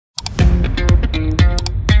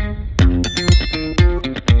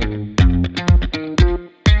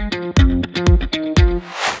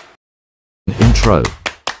Intro.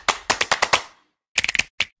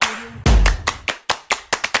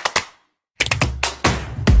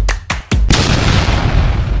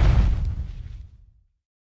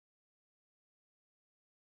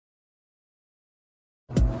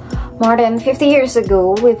 More than 50 years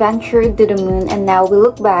ago, we ventured to the moon, and now we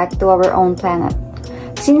look back to our own planet.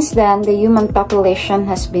 Since then, the human population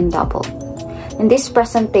has been doubled. In this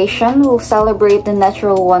presentation, we'll celebrate the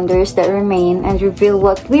natural wonders that remain and reveal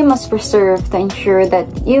what we must preserve to ensure that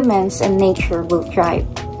humans and nature will thrive.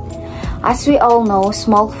 As we all know,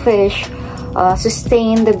 small fish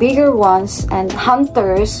sustain the bigger ones, and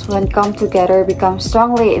hunters, when come together, become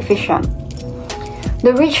strongly efficient.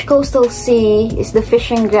 The rich coastal sea is the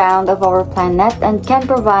fishing ground of our planet and can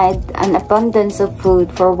provide an abundance of food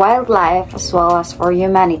for wildlife as well as for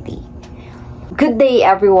humanity. Good day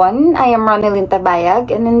everyone, I am Ronelyn Tabayag,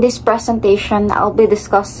 and in this presentation I'll be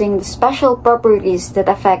discussing the special properties that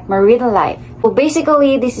affect marine life. So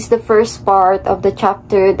basically, this is the first part of the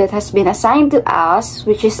chapter that has been assigned to us,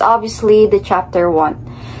 which is obviously the chapter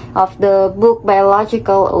 1 of the book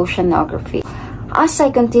Biological Oceanography. As I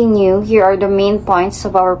continue, here are the main points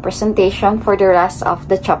of our presentation for the rest of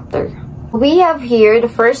the chapter. We have here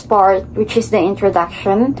the first part, which is the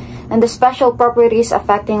introduction, and the special properties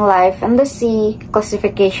affecting life in the sea,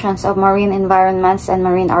 classifications of marine environments and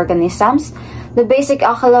marine organisms, the basic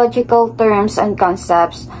ecological terms and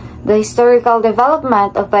concepts, the historical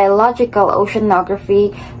development of biological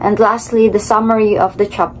oceanography, and lastly, the summary of the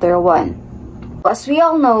chapter 1. As we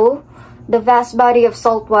all know, the vast body of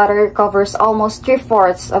salt water covers almost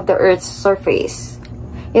 3/4 of the Earth's surface.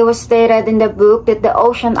 It was stated in the book that the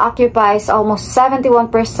ocean occupies almost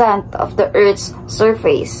 71% of the Earth's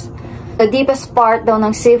surface. The deepest part daw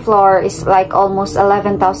ng seafloor is like almost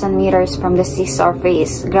 11,000 meters from the sea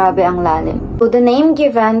surface. Grabe ang lalim. So the name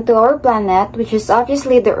given to our planet, which is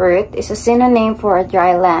obviously the Earth, is a synonym for a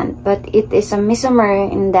dry land, but it is a misnomer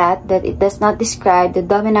in that it does not describe the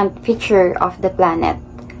dominant feature of the planet.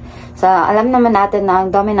 So, alam naman natin na ang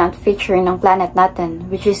dominant feature ng planet natin,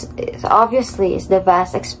 which is obviously the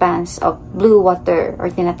vast expanse of blue water, or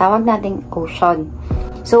tinatawag nating ocean.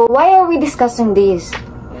 So, why are we discussing this?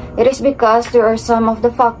 It is because there are some of the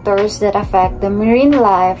factors that affect the marine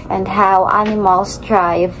life and how animals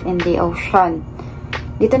thrive in the ocean.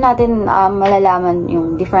 Dito natin malalaman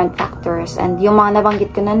yung different factors, and yung mga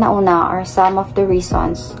nabanggit ko na nauna are some of the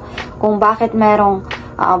reasons kung bakit merong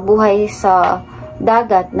buhay sa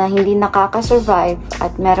dagat na hindi nakaka-survive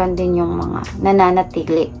at meron din yung mga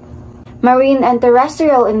nananatili. Marine and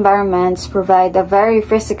terrestrial environments provide a very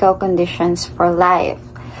physical conditions for life.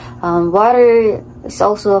 Water is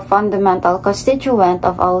also a fundamental constituent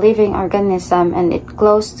of all living organism, and it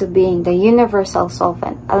close to being the universal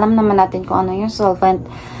solvent. Alam naman natin kung ano yung solvent,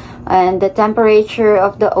 and the temperature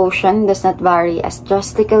of the ocean does not vary as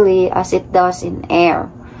drastically as it does in air.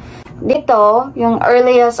 Dito, yung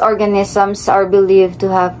earliest organisms are believed to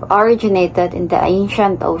have originated in the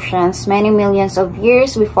ancient oceans many millions of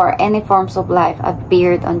years before any forms of life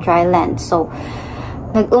appeared on dry land. So,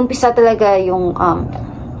 nag-umpisa talaga yung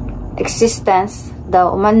existence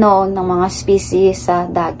daw umano ng mga species sa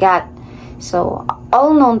dagat. So,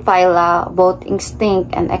 all known phyla, both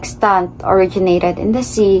extinct and extant, originated in the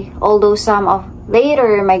sea, although some of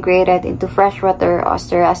later migrated into freshwater or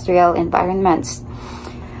terrestrial environments.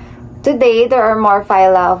 Today, there are more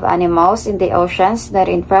phyla of animals in the oceans than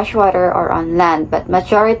in freshwater or on land, but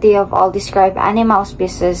majority of all described animal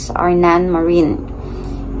species are non-marine.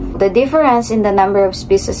 The difference in the number of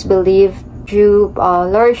species believed due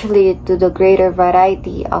largely to the greater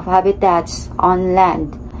variety of habitats on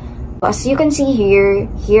land. As you can see here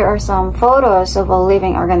are some photos of all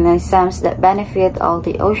living organisms that benefit all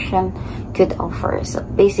the ocean could offer. So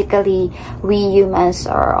basically, we humans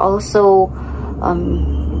are also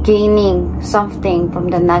gaining something from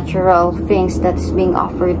the natural things that's being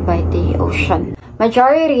offered by the ocean.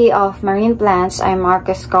 Majority of marine plants are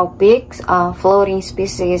macroscopic, floating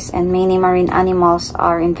species, and many marine animals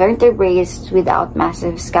are invertebrates without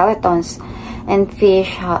massive skeletons, and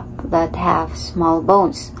fish that have small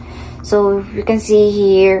bones. So you can see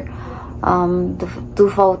here the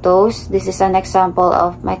two photos. This is an example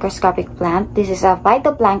of microscopic plant. This is a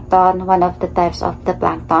phytoplankton, one of the types of the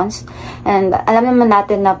planktons. And alam naman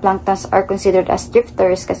natin na planktons are considered as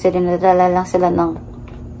drifters kasi dinadala lang sila ng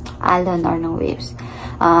alon or ng waves.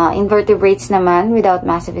 Invertebrates naman without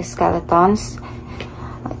massive skeletons.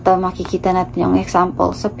 Ito makikita natin yung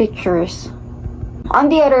example sa pictures. On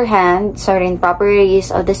the other hand, certain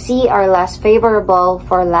properties of the sea are less favorable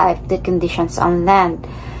for life than conditions on land.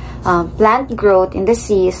 Plant growth in the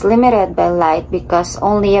sea is limited by light because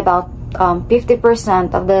only about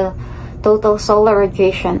 50% of the total solar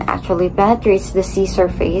radiation actually penetrates the sea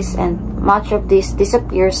surface, and much of this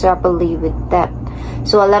disappears rapidly with depth.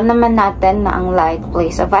 So alam naman natin na ang light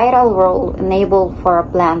plays a vital role enable for a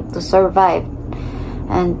plant to survive.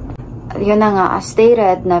 And yun na nga, as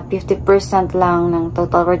stated, na 50% lang ng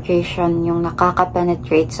total radiation yung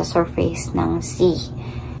nakaka-penetrate sa surface ng sea.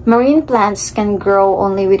 Marine plants can grow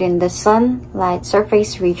only within the sunlight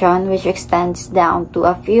surface region, which extends down to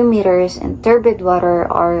a few meters in turbid water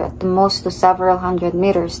or at the most to several hundred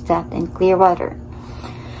meters depth in clear water.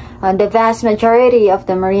 The vast majority of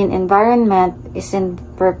the marine environment is in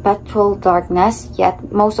perpetual darkness,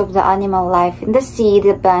 yet most of the animal life in the sea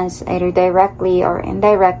depends either directly or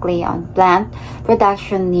indirectly on plant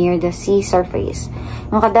production near the sea surface.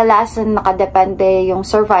 Yung kadalasan nakadepende yung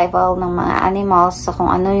survival ng mga animals sa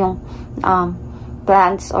kung ano yung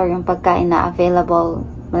plants or yung pagkain na available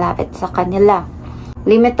malapit sa kanila.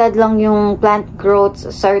 Limited lang yung plant growth sa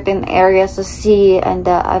certain areas sa sea, and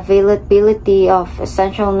the availability of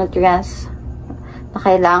essential nutrients na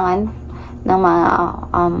kailangan ng mga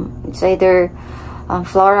it's either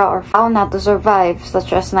flora or fauna to survive, such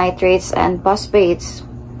as nitrates and phosphates.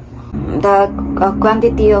 The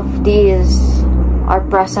quantity of these are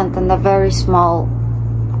present in a very small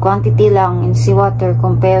quantity lang in seawater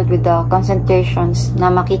compared with the concentrations na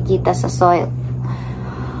makikita sa soil.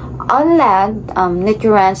 On land,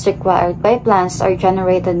 nutrients required by plants are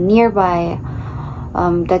generated nearby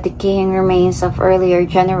the decaying remains of earlier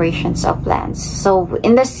generations of plants. So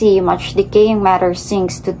in the sea, much decaying matter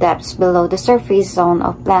sinks to depths below the surface zone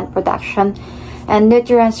of plant production, and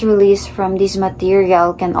nutrients released from this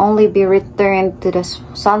material can only be returned to the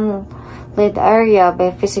sunlit area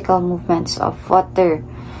by physical movements of water.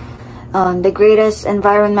 The greatest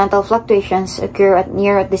environmental fluctuations occur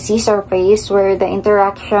near the sea surface, where the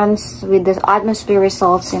interactions with the atmosphere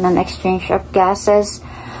results in an exchange of gases.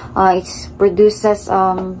 It produces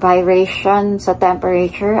vibration sa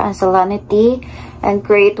temperature and salinity, and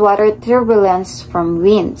create water turbulence from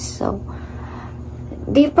winds. So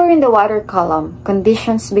deeper in the water column,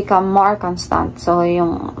 conditions become more constant. So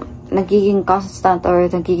yung nagiging constant or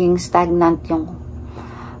nagiging stagnant yung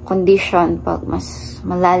condition pag mas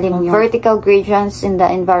malalim yung vertical gradients in the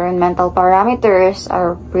environmental parameters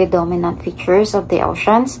are predominant features of the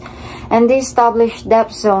oceans, and they establish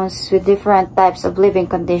depth zones with different types of living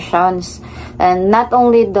conditions. And not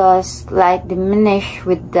only does light diminish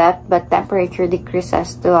with depth, but temperature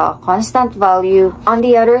decreases to a constant value. On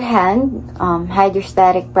the other hand,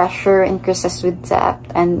 hydrostatic pressure increases with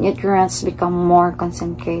depth, and nutrients become more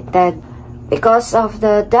concentrated. Because of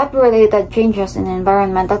the depth-related changes in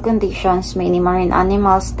environmental conditions, many marine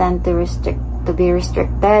animals tend to be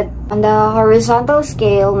restricted. On the horizontal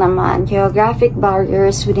scale naman, geographic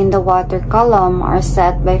barriers within the water column are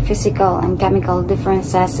set by physical and chemical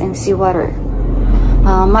differences in seawater.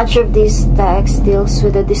 Much of this text deals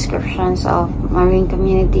with the descriptions of marine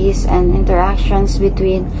communities and interactions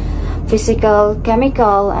between physical,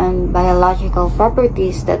 chemical, and biological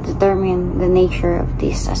properties that determine the nature of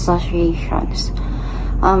these associations.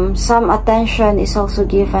 Some attention is also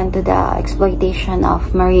given to the exploitation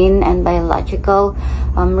of marine and biological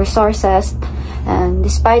resources, and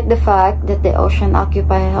despite the fact that the ocean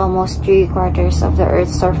occupies almost 3/4 of the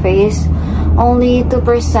Earth's surface, only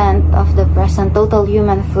 2% of the present total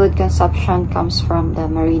human food consumption comes from the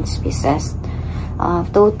marine species.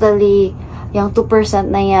 Totally, yung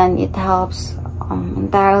 2% na yan, it helps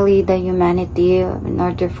entirely the humanity in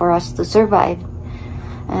order for us to survive.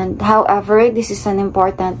 And however, this is an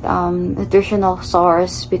important nutritional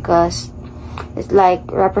source because it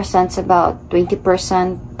represents about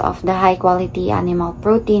 20% of the high quality animal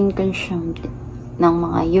protein consumed ng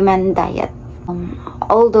mga human diet.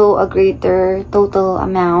 Although a greater total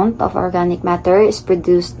amount of organic matter is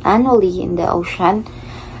produced annually in the ocean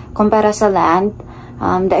kumpara sa land,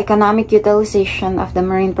 the economic utilization of the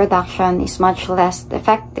marine production is much less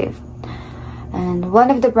effective. And one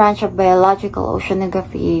of the branch of biological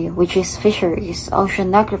oceanography, which is fisheries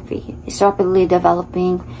oceanography, is rapidly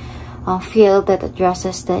developing a field that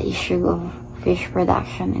addresses the issue of fish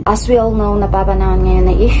production. As we all know, napapanahon ngayon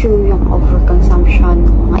na issue yung overconsumption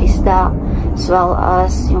ng mga isda, as well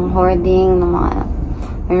as yung hoarding ng mga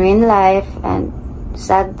marine life, and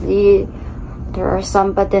sadly, there are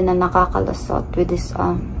some pa din na nakakalusot with this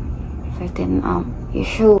certain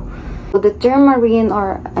issue. The term marine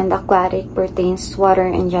and aquatic pertains to water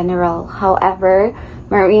in general. However,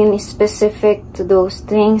 marine is specific to those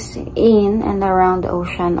things in and around the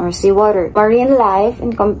ocean or seawater. Marine life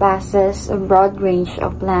encompasses a broad range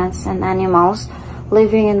of plants and animals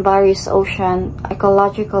living in various ocean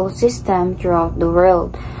ecological systems throughout the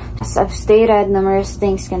world. As I've stated, numerous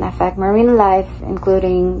things can affect marine life,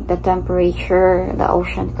 including the temperature, the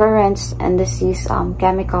ocean currents, and the sea's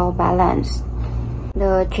chemical balance.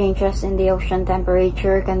 The changes in the ocean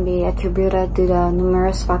temperature can be attributed to the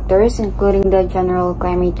numerous factors, including the general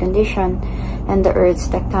climate condition and the Earth's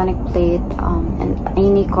tectonic plate and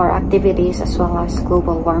any core activities, as well as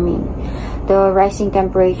global warming. The rising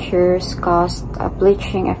temperatures caused a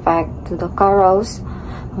bleaching effect to the corals,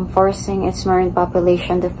 forcing its marine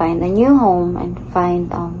population to find a new home and find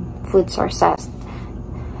food sources.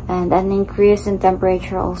 And an increase in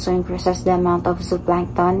temperature also increases the amount of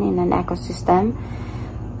zooplankton in an ecosystem,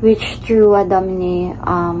 which through a domino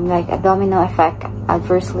effect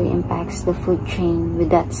adversely impacts the food chain with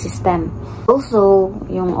that system. Also,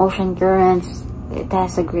 yung ocean currents, it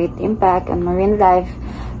has a great impact on marine life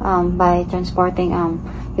by transporting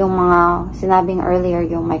yung mga sinabing earlier,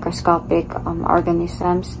 yung microscopic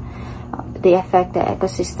organisms. They affect the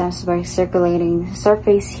ecosystems by circulating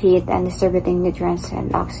surface heat and distributing nutrients and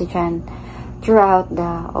oxygen throughout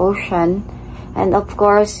the ocean. And of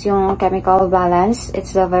course, yung chemical balance,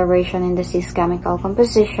 it's the variation in the sea's chemical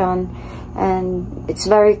composition, and it's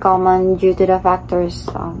very common due to the factors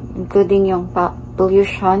including yung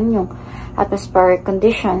pollution, yung atmospheric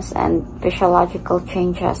conditions, and physiological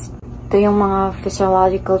changes. Ito yung mga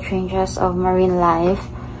physiological changes of marine life.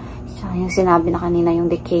 So, yung sinabi na kanina, yung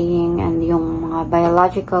decaying and yung mga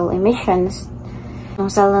biological emissions. Yung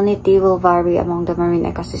salinity will vary among the marine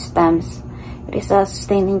ecosystems. It is a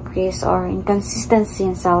sustained increase or inconsistency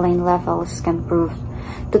in saline levels can prove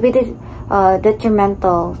to be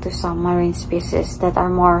detrimental to some marine species that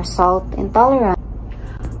are more salt intolerant.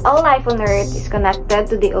 All life on Earth is connected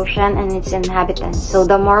to the ocean and its inhabitants. So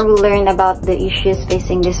the more we learn about the issues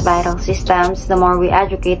facing these vital systems, the more we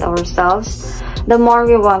educate ourselves, the more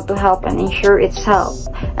we want to help and ensure its health.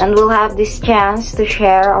 And we'll have this chance to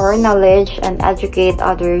share our knowledge and educate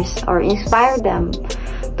others or inspire them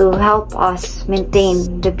to help us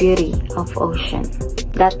maintain the beauty of ocean.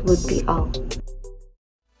 That would be all.